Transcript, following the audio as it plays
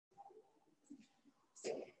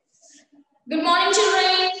Good morning,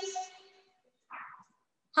 children.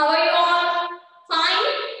 How are you all? Fine?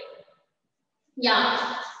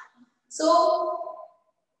 Yeah. So,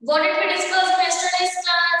 what did we discuss in yesterday's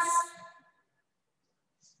class?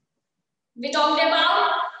 We talked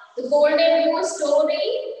about the golden rule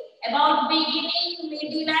story, about beginning,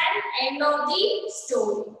 middle, and end of the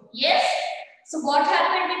story. Yes? So, what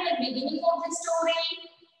happened in the beginning of the story?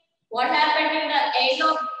 What happened in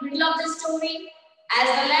the middle of the story? As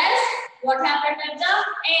well as what happened at the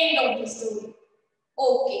end of the story.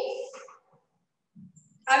 Okay.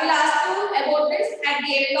 I will ask you about this at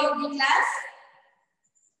the end of the class.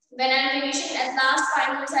 When I am finishing at last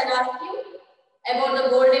 5 minutes, I will ask you about the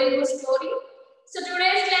golden rule story. So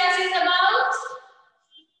today's class is about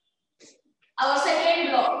our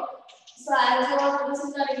second block. So as you all know, this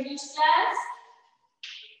is our English class.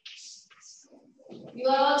 You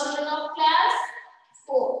are all children of class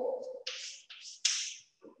 4.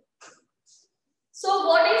 So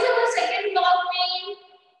what is our second block name?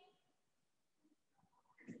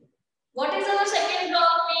 What is our second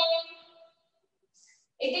block name?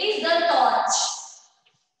 It is the torch.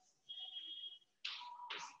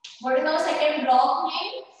 What is our second block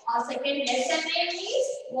name? Our second lesson name is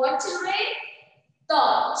what, children?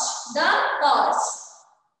 Torch. The torch.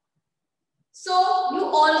 So you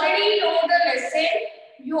already know the lesson.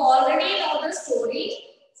 You already know the story.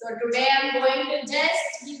 So today I am going to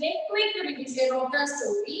just give a quick revision of the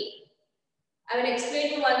story. I will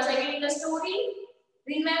explain you once again the story.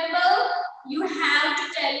 Remember, you have to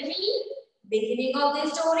tell me beginning of the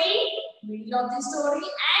story, middle of the story,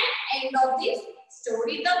 and end of the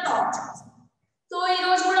story, the torch. So, in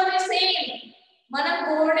roju kuda we same. Manam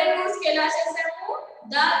golden rules ki ela chesamu,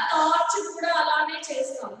 the torch kuda alane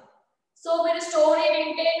chestam. So, meer story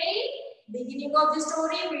vintene beginning of the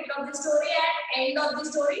story, middle of the story, and end of the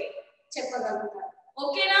story cheppagalugutam.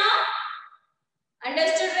 Okay na?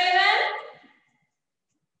 Understood, Raven?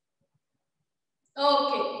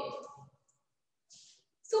 Okay.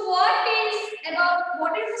 So what is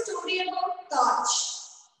the story about torch?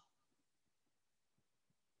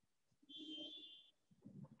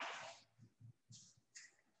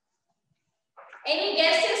 Any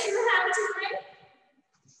guesses you have, children?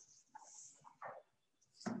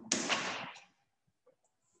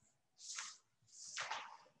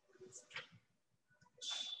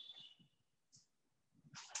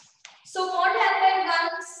 So what happened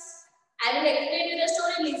once? I will explain you the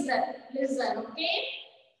story. Listen, okay?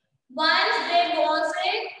 Once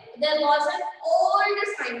there was an old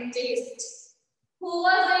scientist. Who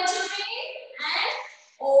was there, children? An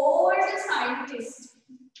old scientist.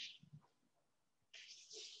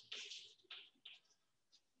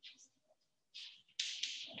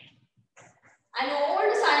 An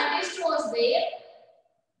old scientist was there.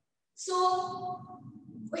 So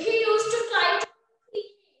he used to try to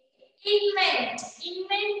invent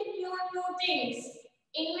new things.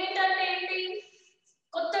 Invent అంటే ఏంటి?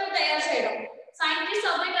 కొత్తవి తయారు చేయడం. Scientists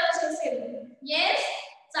అవే కదా చేసేది. Yes,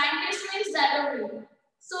 scientist means that only.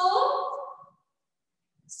 So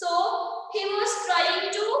he was trying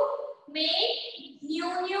to make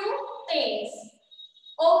new things.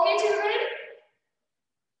 Okay, children.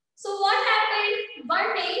 So what happened one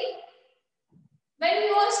day when he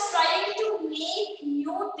was trying to make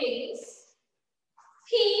new things?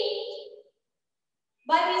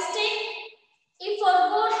 By mistake, he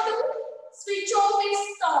forgot to switch off his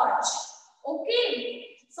torch. Okay.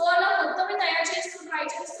 So, ala kottavi tayaru chestu try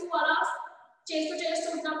chestu ala chestu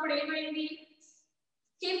unnappudu emaindi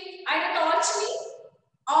ఆయన torch ni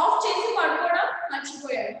off chesi padukodam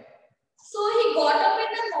marchipoyadu. So he got up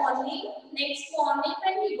in the morning. Next morning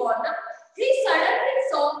when he got up, he suddenly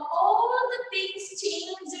saw all the things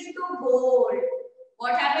changed into gold.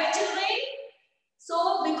 What happened, children? So,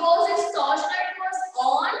 because his torchlight was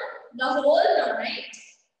on the whole night,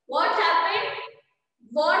 what happened?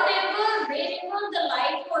 Wherever the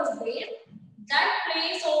light was there, that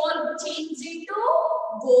place all changed into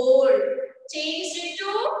gold. Changed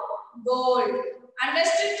into gold.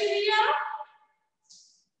 Understood, Tivya?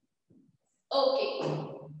 Okay.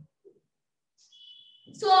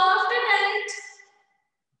 So, after that,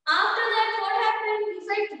 what happened? He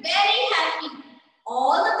felt very happy.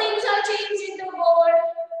 All the things are changed into gold.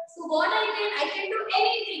 So what I can do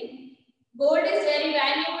anything. Gold is very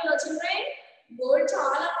valuable, children. Gold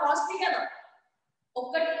చాలా costly కదా.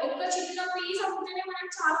 ఒక్క చిన్న piece అమ్మితేనే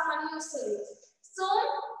మనకు చాలా money వస్తుంది. So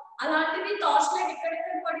అలాంటిది torch light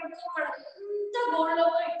ఎక్కడెక్కడ పడిందో అంతా గోల్డ్ లో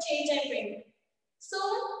చేంజ్ అయిపోయింది. So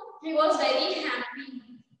he was very happy.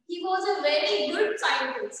 He was a very good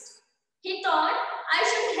scientist. He thought I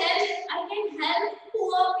can help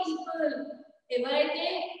poor people. ఎవరైతే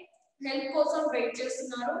హెల్ప్ కోసం వెయిట్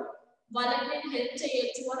చేస్తున్నారు, వాళ్ళకి నేను హెల్ప్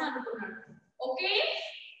చేయొచ్చు అని అనుకున్నాడు. Okay,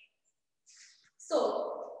 so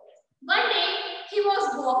one day he was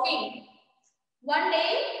walking. One day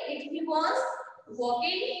he was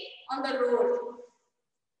walking on the road.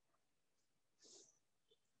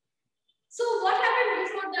 So what happened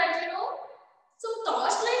before that, you know? So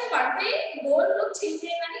torchlight padte gold look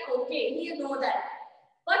children, okay, he know that,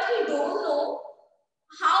 but he don't know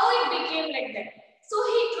how it became like that. So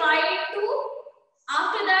he tried to,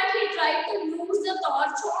 after that he tried to use the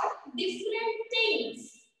torch on different things.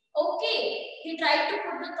 Okay, he tried to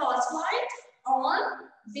put the torchlight on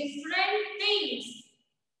different things.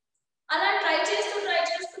 అలా try చేస్తూ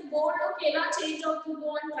gold లోకి ఎలా change అవుతుందో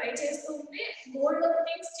అని try చేస్తూ ఉంటే gold లోకి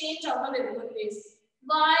things change అవ్వలేదు please.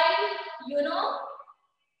 Why you know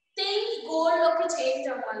things gold లోకి చేంజ్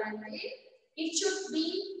అవ్వాలంటే it should be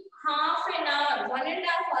half an hour,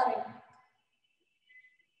 1.5 hour,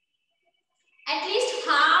 at least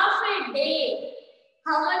half a day.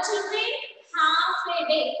 How much is it? Half a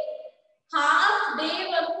day. Half day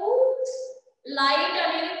వరకు light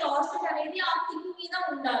అనేది torch అనేది ఆ thing మీద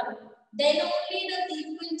ఉండాలి. Then only the thing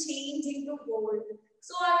will change into gold.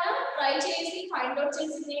 So అలా try చేసి find out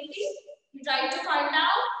చేసింది ఏంటి? Try to find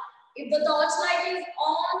out if the torchlight is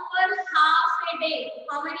on for half a day.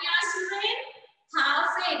 How many hours children?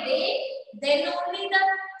 Half a day. Then only the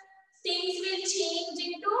things will change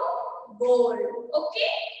into gold.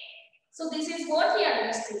 Okay? So this is what he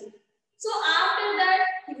understood. So after that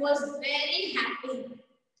he was very happy.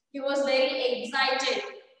 He was very excited.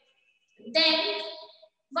 Then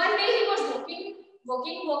one day he was walking.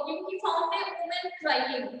 He found a woman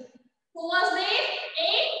crying. Who was there?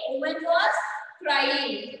 A woman was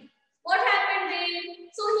crying. What happened then?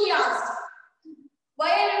 So he asked, "Why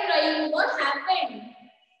are you crying? What happened?"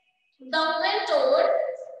 The woman told,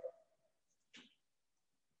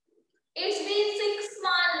 "It's been 6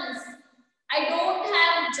 months. I don't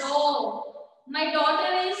have job. My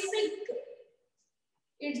daughter is sick.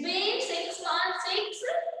 It's been 6 months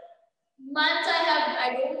I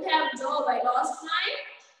don't have job. I lost my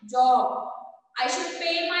job. I should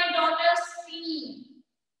pay my daughter's fee.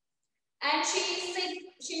 And she is sick.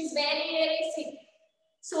 She is very, very sick."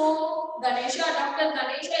 So Ganesha, Dr.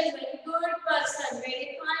 Ganesha is very good person, very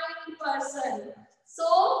kind person. So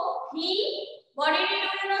what did he do,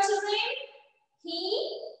 you know, children? He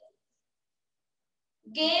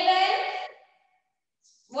gave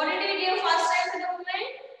what did he give first time to the woman?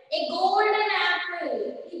 A golden apple.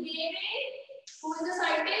 He gave it. Who is the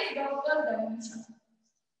scientist? Dr. Ganesha.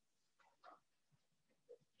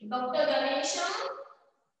 Dr. Ganesha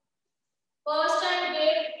first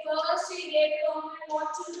he gave to the woman what,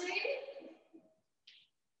 children?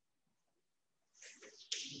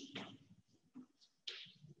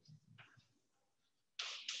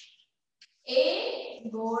 A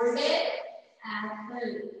golden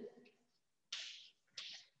apple.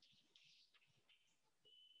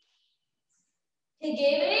 He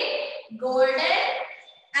gave a golden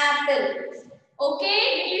apple. Okay,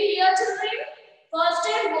 did you hear, children? First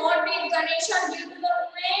time, what did Ganesha give to the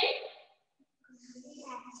woman?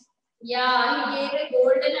 Yeah, he gave a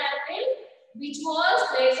golden apple which was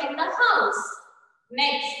made from the house.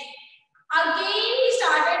 Next, again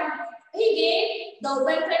he gave. The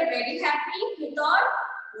woman felt very happy. He thought,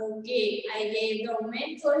 okay, I gave the woman.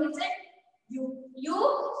 So he said, you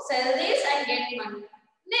sell this and get money.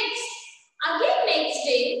 Next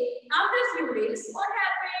day, after a few days, what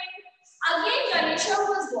happened? Again Ganesha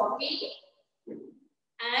was walking,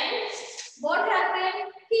 and what happened?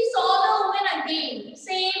 He saw the woman again,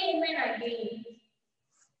 same woman again.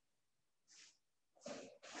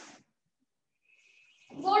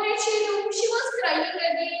 What did she do? She was crying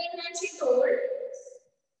again, and she told,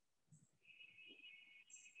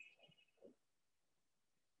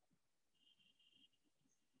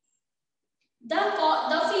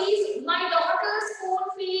 the fees, my daughter's school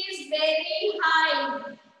fee is very high,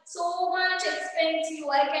 so much expensive.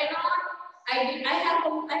 I have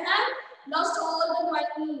lost all the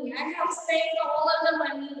money. I have spent all the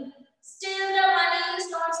money. Still the money is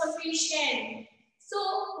not sufficient. So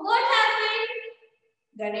what happened?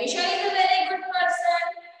 Ganesha is a very good person.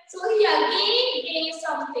 So he again gave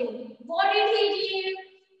something. What did he give?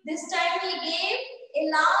 This time he gave a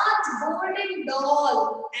large golden doll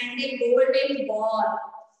and a golden ball.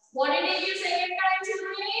 What did he give second time,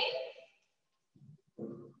 children?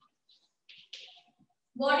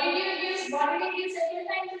 What did he give second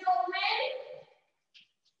time to the woman?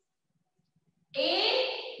 A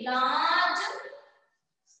large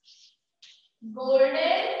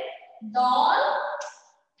golden doll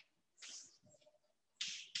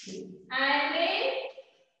and a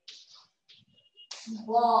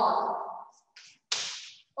wall.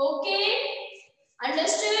 Okay,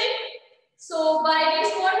 understood? So by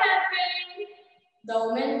this what happened? The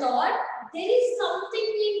woman thought there is something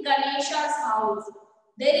in Ganesha's house.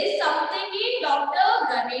 There is something in Dr.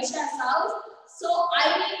 Ganesha's house. So I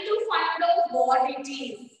need to find out what it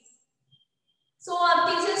is. So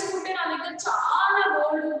తీసేసుకుంటే నా దగ్గర చాలా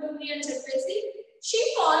gold ఉంటుంది అని చెప్పేసి she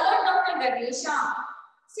followed Dr. Ganesha.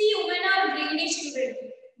 See, women are greedy children.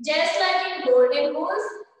 Just like in golden goose,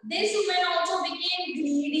 this woman also became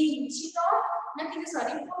greedy. She thought, నాకు ఇది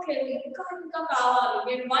సరిపోట్లేదు, ఇంకా ఇంకా కావాలి,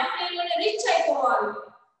 నేను వన్ డేలోనే రిచ్ అయిపోవాలి.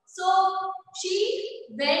 So she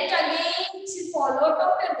went again. She followed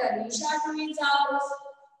Dr. Ganesha to his house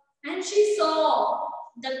and she saw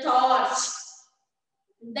the torch.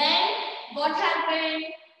 Then what happened?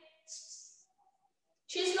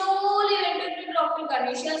 She slowly went into Dr.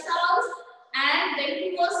 Ganesha's house and when he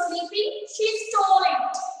was sleeping, she stole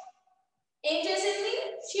it.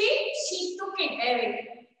 She took it away.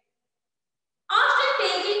 After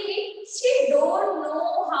taking it, she don't know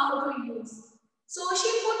how to use. So she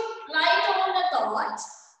put light on the torch.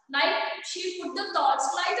 She put the torch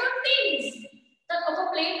light on things. The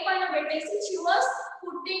plate paina pettesi she was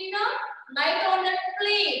putting the light on that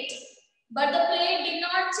plate. But the plate did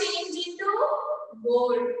not change into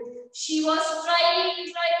gold. She was trying.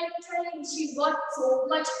 She got so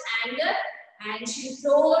much anger and she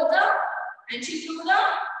threw the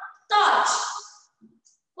torch.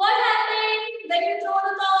 What happened when you throw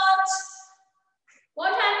the torch?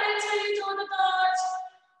 What happens when you throw the torch?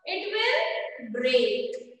 It will break.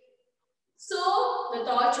 So the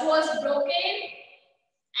torch was broken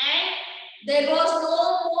and there was no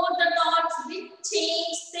more the torch which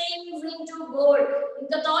changed things into gold.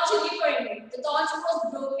 The torch was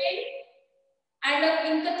broken and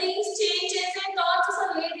the things changes and torches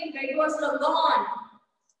are laid in it was gone.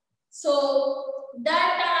 So that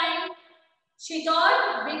time she thought,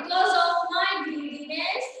 because of my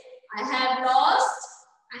greediness, I have lost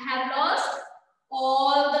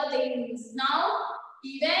all the things. Now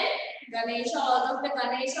even Ganesha also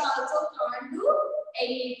can't do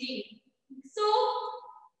anything. So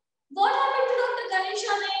what happened to Dr.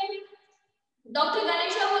 Ganesha then? Dr.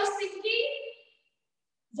 Ganesha was thinking,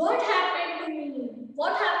 what happened to me?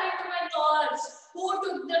 What happened to my torch? Who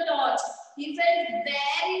took the torch? He felt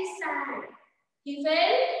very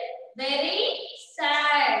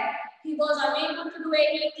sad. He was unable to do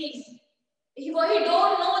anything. He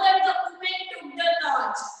don't know that the woman took the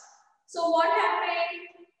torch. So what happened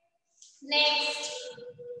next?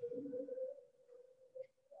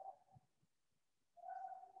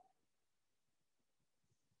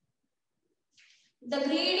 The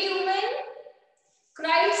greedy woman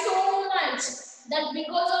cried so much that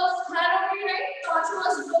because of her only torch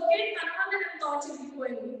was broken, another torch is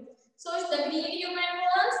going. So the greedy woman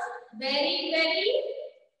was very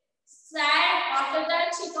sad. After that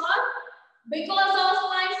she thought, because of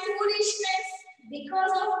my foolishness,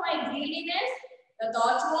 because of my greediness, the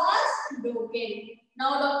torch was broken.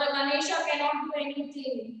 Now Dr. Ganesha cannot do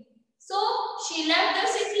anything. So she left the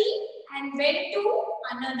city and went to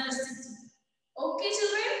another city. Okay,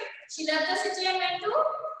 children? She left the city and went to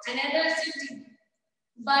another city.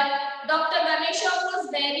 But Dr. Ganesha was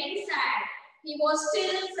very sad. He was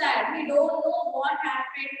still sad. He don't know what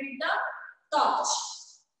happened with the torch.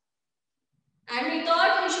 And he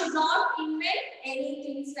thought he should not invent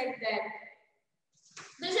anything like that.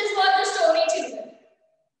 This is what the story, children.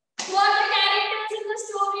 Who are the characters in the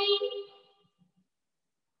story?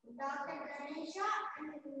 Dr. Ganesha and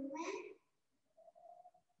the woman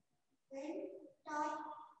went torch.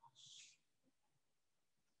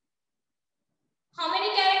 How many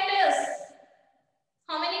characters?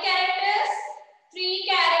 How many characters? 3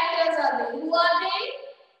 characters are there. Who are they?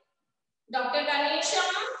 Dr. Ganesha,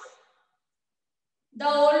 the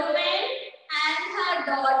old woman, and her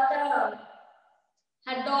daughter.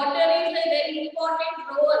 Her daughter is a very important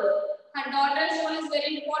role. Her daughter's role is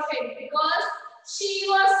very important because she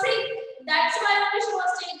was sick. That's why she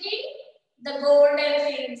was taking the golden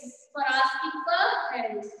things for asking for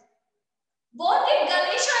help. What did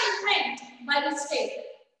Ganesha invent by mistake?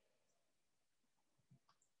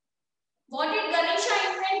 What did Ganesha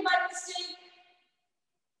invent by mistake?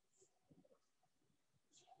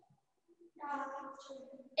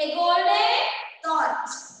 A golden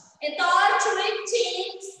torch. A torch which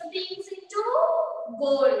changes things into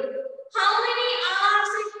gold. How many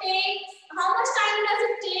hours it takes? How much time does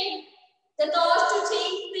it take the torch to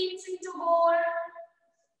change things into gold?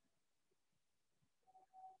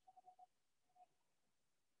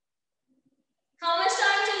 How much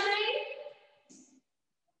time, children?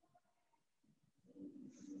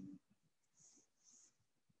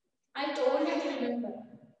 remember.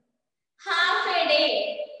 Half a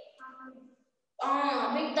day.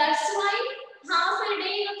 That's why half a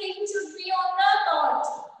day the thing should be on the torch.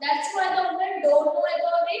 That's why the woman don't know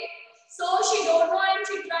about it. So she don't know and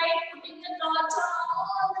she tried putting the torch on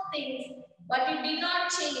all the things. But it did not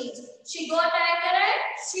change. She got angry and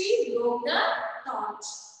she broke the torch.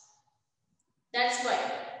 That's why.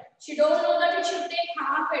 She don't know that it should take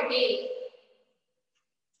half a day.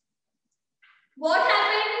 What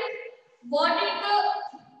happened? What did the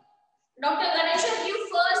Dr. Ganesha give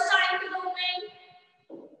first time to the woman?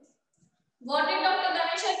 What did Dr.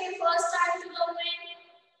 Ganesha give first time to the woman?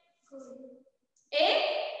 A?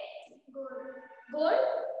 Gold.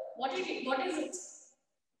 What is it? What is it?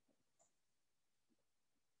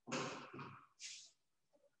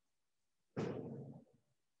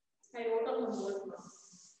 I wrote on the board.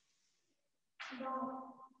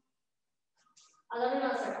 Other than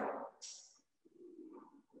that.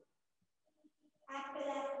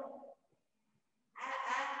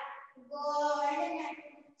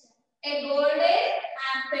 A golden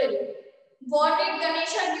apple. What did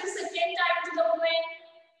Ganesha give second time to the woman?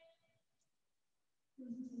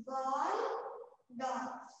 Ball, doll.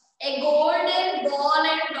 A golden ball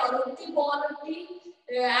and doll. Utti ball, utti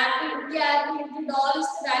apple, doll is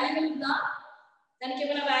valuable na. Then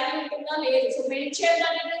given a value in the layer. So mention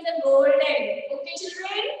that it is a golden. Okay,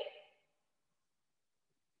 children.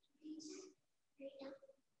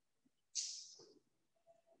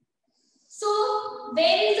 So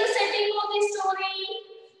where is the setting of the story?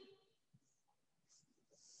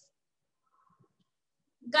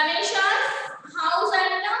 Ganesha's house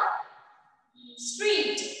and the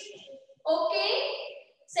street. Okay.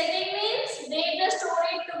 Second means where the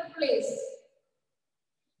story took place.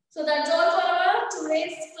 So that's all for our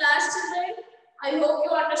today's class, children. I hope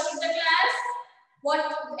you understood the class. What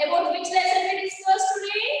about which lesson we discussed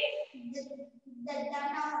today? The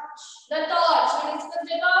torch. The torch. We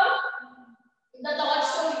discussed about the torch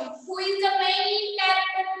story. Who is the main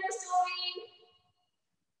character in the story?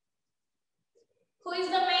 Who is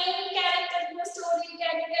the main character in the story?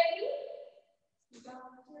 Can you tell me?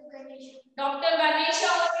 Dr. Ganesha. Dr.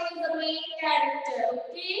 Ganesha is the main character.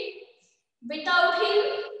 Okay. Without him,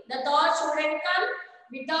 the torch wouldn't come.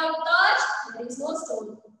 Without torch, there is no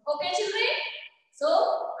story. Okay, children? So,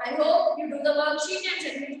 I hope you do the worksheet and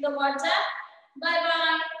send it to the WhatsApp.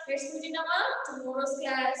 Bye-bye. Let's meet in our tomorrow's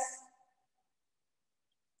class.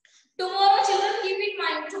 Tomorrow, children, keep in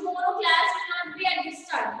mind, tomorrow class will not be at this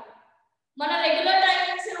time. Mana regular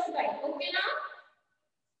timings e untayi. Okay na?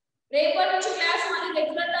 Repati nunchi class mali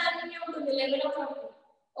regular timing e untundi 11 o'clock.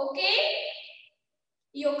 Okay?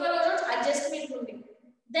 ఈ ఒక్క రోజు adjustment ఉంది.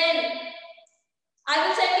 Then I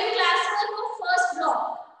will send you class work of first block.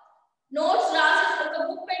 Notes రాసి ఒక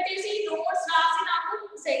book పెట్టేసి notes రాసి నాకు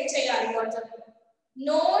send చేయాలి వాట్సాప్ లో.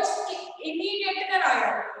 Notes immediate గా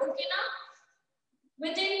రాయాలి. ఓకేనా?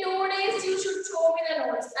 Within 2 days you should show me the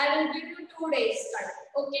notes. I will give you 2 days time.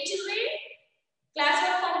 Okay children? Class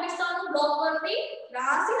work పంపిస్తాను, బ్లాక్ వర్క్ ని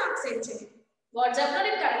రాసి నాకు సెండ్ చేయండి. వాట్సాప్ లో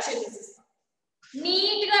నేను కరెక్షన్ చేస్తాను.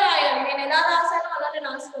 నీట్ గా రాయాలి. నేను ఎలా రాసానో అలానే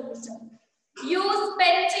రాసి పంపించాను. Use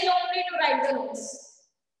pencil only to write the notes.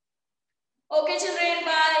 Okay children,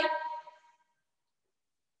 bye.